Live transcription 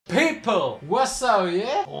People, what's up,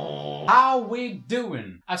 yeah? How we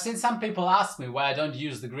doing? I've seen some people ask me why I don't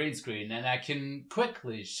use the green screen, and I can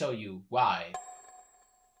quickly show you why.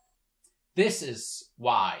 This is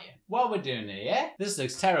why. What we're doing here, yeah? This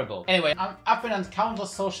looks terrible. Anyway, I've been on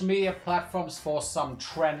countless social media platforms for some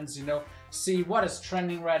trends, you know, see what is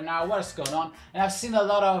trending right now, what is going on, and I've seen a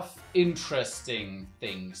lot of interesting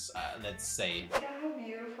things, let's say. Look at how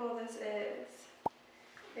beautiful this is.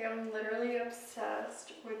 I'm literally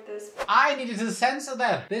obsessed with this. I needed to censor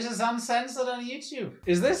that. This is uncensored on YouTube.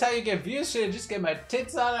 Is this how you get views? Should I just get my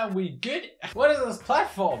tits out and we good? What is this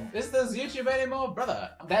platform? Is this YouTube anymore? Brother,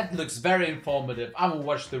 that looks very informative. I'm gonna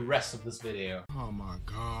watch the rest of this video. Oh my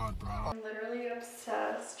god, bro. I'm literally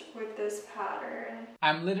obsessed with this pattern.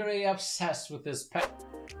 I'm literally obsessed with this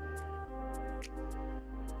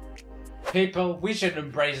People, we should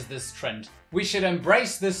embrace this trend. We should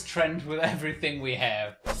embrace this trend with everything we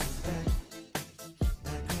have.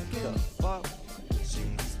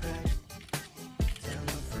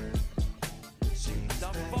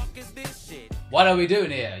 What are we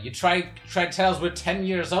doing here? You try to tell us we're 10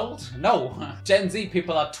 years old? No. Gen Z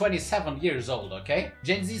people are 27 years old, okay?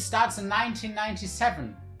 Gen Z starts in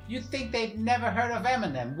 1997. You'd think they've never heard of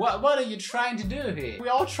Eminem. What are you trying to do here? We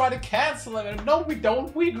all try to cancel him. No, we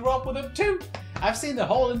don't. We grew up with him too. I've seen the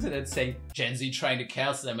whole internet saying Gen Z trying to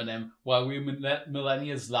cancel Eminem while we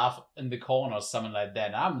millennials laugh in the corner or something like that.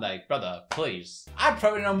 And I'm like, brother, please. I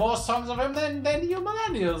probably know more songs of him than you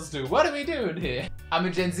millennials do. What are we doing here? I'm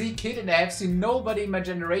a Gen Z kid and I have seen nobody in my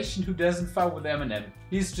generation who doesn't fuck with Eminem.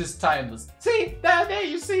 He's just timeless. See, there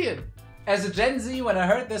you see it. As a Gen Z, when I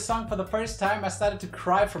heard this song for the first time, I started to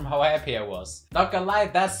cry from how happy I was. Not gonna lie,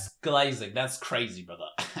 that's glazing. That's crazy, brother.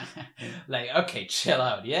 Like, okay, chill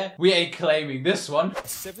out, yeah? We ain't claiming this one. A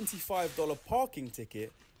 $75 parking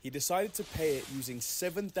ticket, he decided to pay it using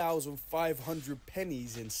 7,500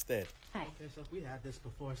 pennies instead. Hi. Okay, so we had this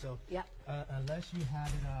before, so Yep. Unless you have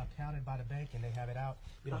it counted by the bank and they have it out,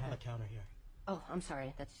 we don't have a counter here. Oh, I'm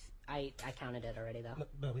sorry. That's I counted it already though. No,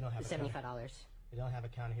 but we don't have The a counter. $75. We don't have a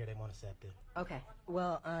counter here. They won't accept it. Okay.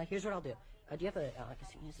 Well, here's what I'll do. Do you have a? I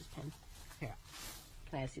can use this pen. Here.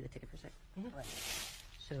 Can I see the ticket for a sec? Mm-hmm. Right.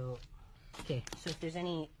 So, okay. So if there's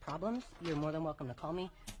any problems, you're more than welcome to call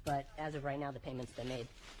me. But as of right now, the payment's been made.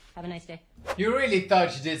 Have a nice day. You really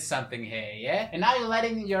thought you did something here, yeah? And now you're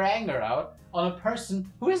letting your anger out on a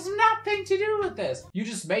person who has nothing to do with this. You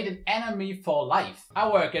just made an enemy for life.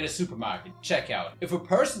 I work at a supermarket. Check out. If a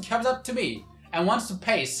person comes up to me and wants to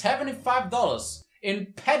pay $75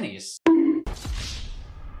 in pennies,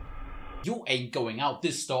 you ain't going out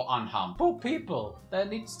this store unharmed. Poor people that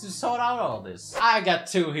needs to sort out all this. I got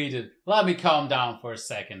too heated. Let me calm down for a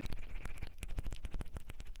second.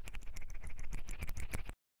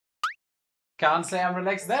 Can't say I'm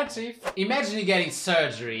relaxed there, Chief. Imagine you getting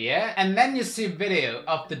surgery, yeah? And then you see a video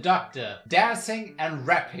of the doctor dancing and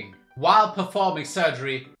rapping while performing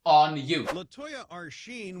surgery on you. Latoya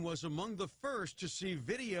Arsheen was among the first to see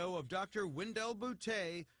video of Dr. Wendell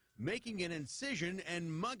Boutte making an incision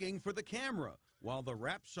and mugging for the camera while the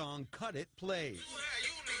rap song Cut It plays.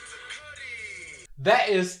 That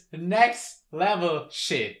is next level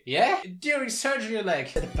shit, yeah? During surgery, you're like,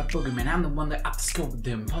 boogeyman, I'm the one that upscoped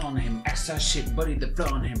him, on him, extra shit, buddy, the flow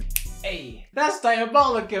on him. Hey, that's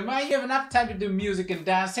diabolical, man. You have enough time to do music and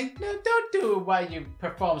dancing. No, don't do it while you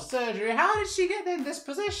perform surgery. How did she get in this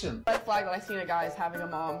position? Red flag when I seen a guy is having a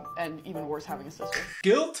mom, and even worse, having a sister.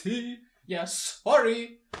 Guilty. Yes,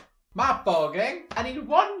 sorry. My fault, gang. I need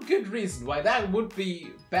one good reason why that would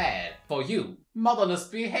be bad for you. Motherless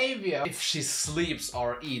behavior. If she sleeps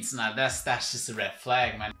or eats, now that's just a red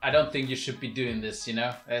flag, man. I don't think you should be doing this, you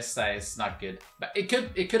know? It's not good. But it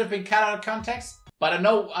could have been cut out of context. But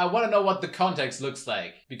I want to know what the context looks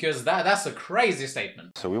like, because that's a crazy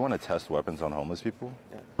statement. So we want to test weapons on homeless people?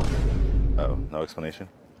 Yeah. Oh, no explanation?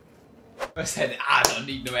 I said, I don't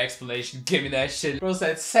need no explanation. Give me that shit. Bro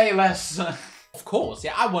said, say less. Of course,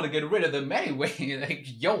 yeah, I want to get rid of them anyway. Like,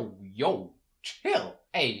 yo, chill.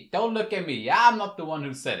 Hey, don't look at me. I'm not the one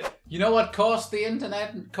who said it. You know what coursed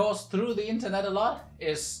through the internet a lot?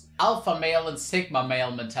 Is alpha male and sigma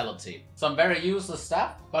male mentality. Some very useless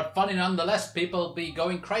stuff, but funny nonetheless. People be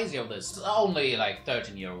going crazy over this. It's only like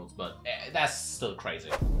 13-year-olds, but that's still crazy.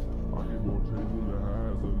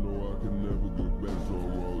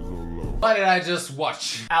 Why did I just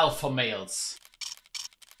watch alpha males?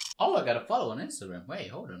 Oh, I got a follow on Instagram. Wait,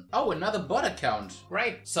 hold on. Oh, another bot account.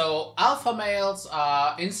 Great. So alpha males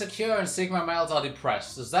are insecure and sigma males are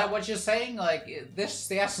depressed. Is that what you're saying? Like, this is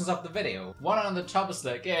the essence of the video. One on the top is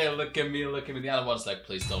like, hey, look at me, look at me. The other one's like,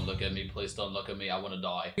 please don't look at me, please don't look at me, I want to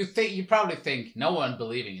die. You probably think no one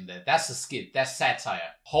believing in that. That's a skit, that's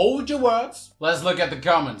satire. Hold your words. Let's look at the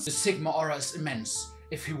comments. The sigma aura is immense.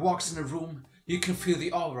 If he walks in a room, you can feel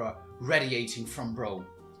the aura radiating from bro.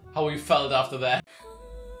 How we felt after that.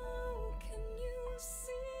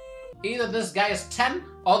 Either this guy is 10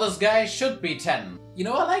 or this guy should be 10. You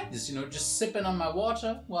know, I like this, you know, just sipping on my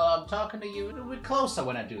water while I'm talking to you. We're closer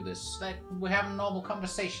when I do this. Like, we're having a normal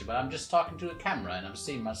conversation, but I'm just talking to a camera and I'm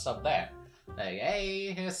seeing myself there. Like,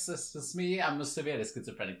 hey, it's me. I'm a severely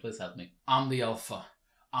schizophrenic. Please help me. I'm the alpha.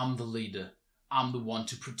 I'm the leader. I'm the one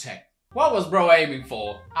to protect. What was bro aiming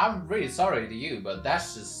for? I'm really sorry to you, but that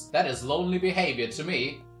is lonely behavior to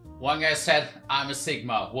me. One guy said, I'm a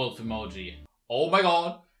sigma, wolf emoji. Oh my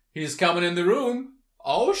god. He's coming in the room.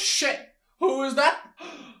 Oh shit! Who is that?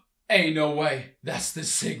 Ain't no way. That's the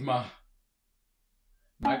sigma.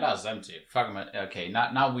 My glass is empty. Fuck him. Okay,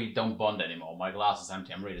 now we don't bond anymore. My glass is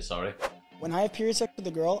empty. I'm really sorry. When I have period sex with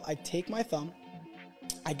a girl, I take my thumb,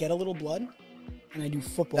 I get a little blood, and I do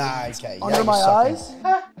football Okay, under my eyes.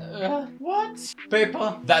 What?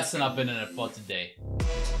 People, that's enough internet for today.